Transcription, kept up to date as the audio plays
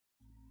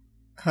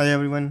Hi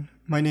everyone,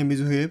 my name is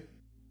Zohaib.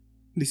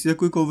 This is a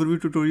quick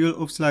overview tutorial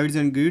of slides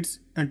and grids,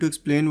 and to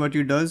explain what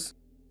it does.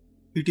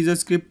 It is a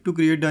script to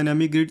create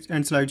dynamic grids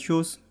and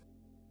slideshows,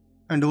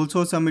 and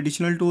also some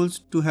additional tools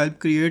to help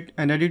create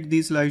and edit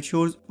these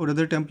slideshows or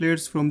other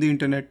templates from the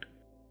internet.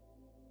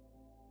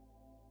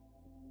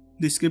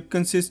 The script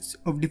consists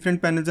of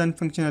different panels and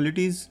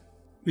functionalities,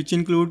 which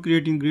include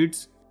creating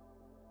grids,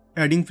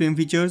 adding frame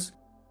features,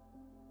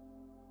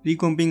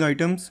 precomping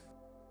items,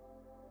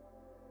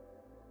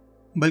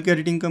 bulk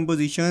editing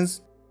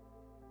compositions,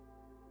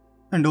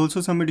 and also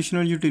some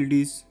additional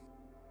utilities.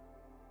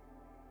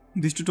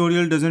 This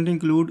tutorial doesn't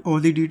include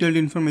all the detailed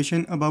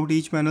information about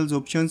each panel's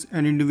options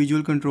and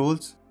individual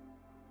controls,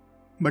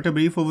 but a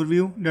brief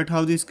overview that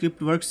how the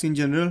script works in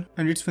general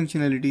and its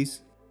functionalities.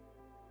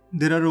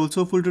 There are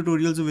also full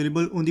tutorials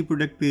available on the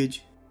product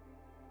page.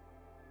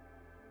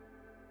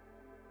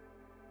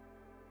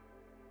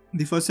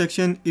 The first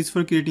section is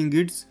for creating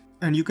grids,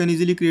 and you can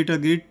easily create a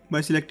grid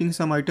by selecting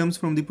some items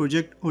from the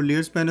project or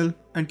layers panel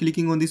and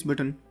clicking on this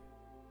button.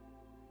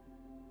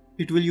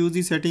 It will use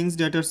the settings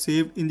that are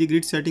saved in the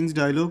grid settings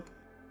dialog,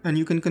 and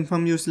you can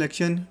confirm your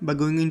selection by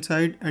going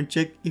inside and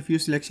check if your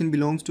selection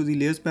belongs to the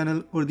layers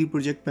panel or the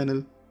project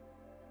panel.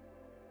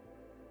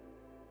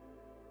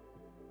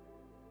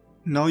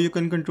 Now you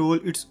can control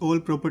its all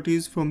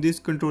properties from this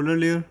controller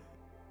layer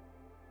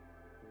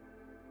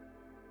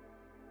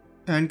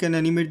and can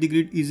animate the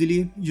grid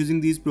easily using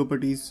these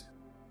properties.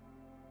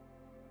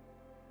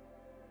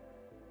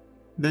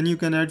 Then you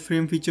can add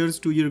frame features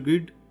to your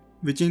grid,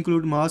 which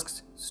include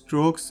masks,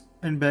 strokes,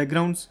 and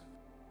backgrounds.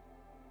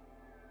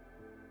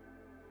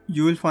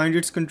 You will find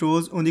its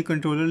controls on the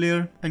controller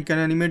layer and can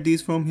animate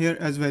these from here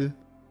as well.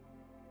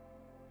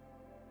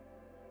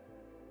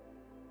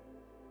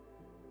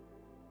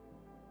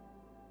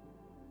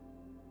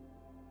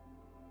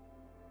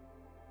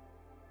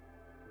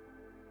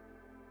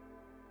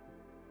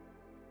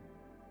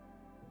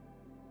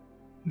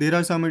 There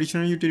are some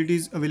additional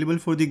utilities available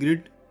for the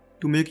grid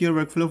to make your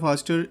workflow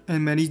faster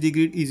and manage the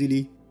grid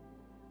easily.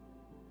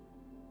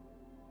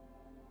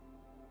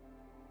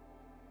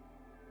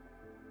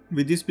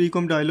 With this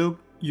precomp dialog,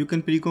 you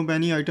can precomp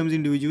any items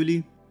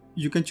individually.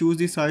 You can choose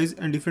the size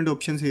and different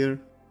options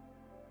here.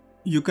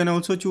 You can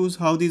also choose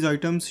how these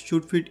items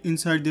should fit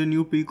inside their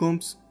new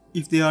precomps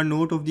if they are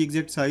not of the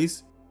exact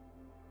size,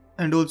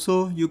 and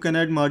also you can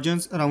add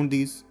margins around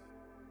these.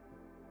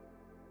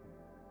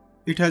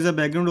 It has a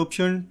background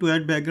option to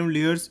add background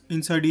layers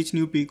inside each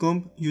new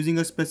precomp using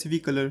a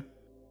specific color.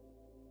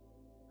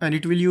 And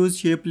it will use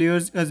shape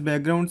layers as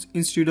backgrounds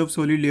instead of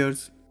solid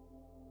layers.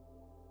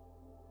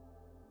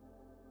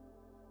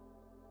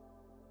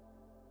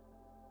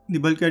 The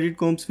bulk edit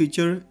comps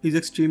feature is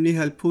extremely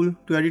helpful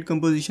to edit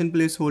composition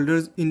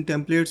placeholders in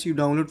templates you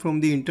download from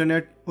the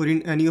internet or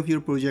in any of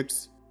your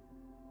projects.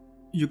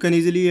 You can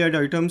easily add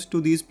items to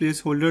these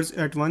placeholders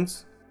at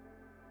once.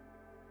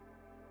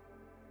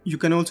 You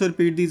can also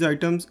repeat these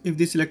items if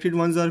the selected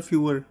ones are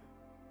fewer.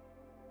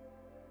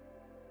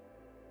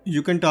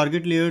 You can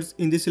target layers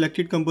in the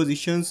selected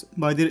compositions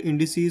by their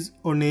indices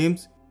or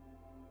names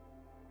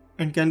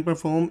and can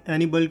perform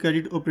any bulk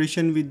edit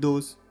operation with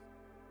those.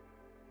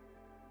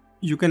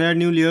 You can add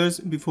new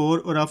layers before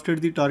or after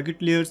the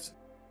target layers.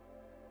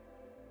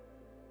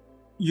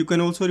 You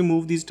can also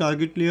remove these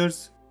target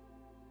layers.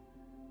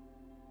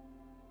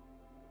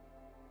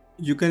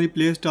 You can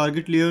replace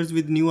target layers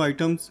with new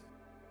items.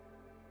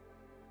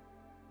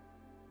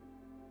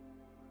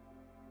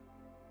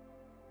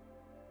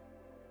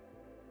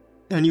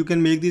 And you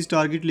can make these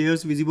target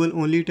layers visible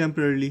only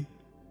temporarily.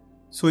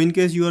 So in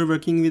case you are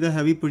working with a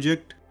heavy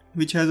project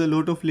which has a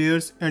lot of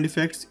layers and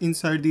effects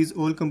inside these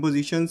all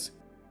compositions,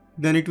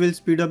 then it will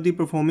speed up the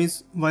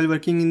performance while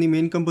working in the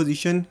main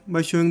composition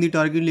by showing the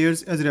target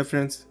layers as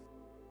reference.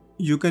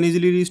 You can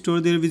easily restore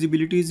their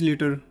visibilities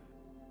later.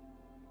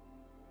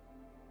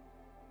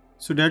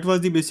 So that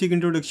was the basic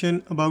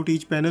introduction about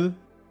each panel.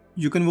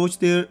 You can watch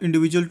their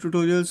individual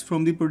tutorials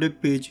from the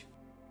product page.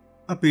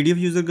 A PDF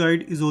user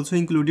guide is also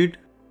included.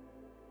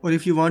 Or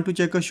if you want to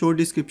check a short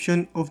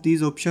description of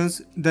these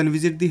options, then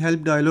visit the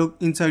help dialog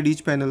inside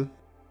each panel.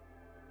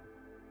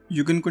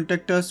 You can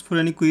contact us for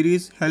any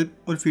queries, help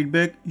or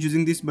feedback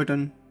using this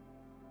button.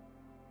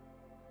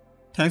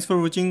 Thanks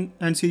for watching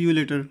and see you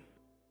later.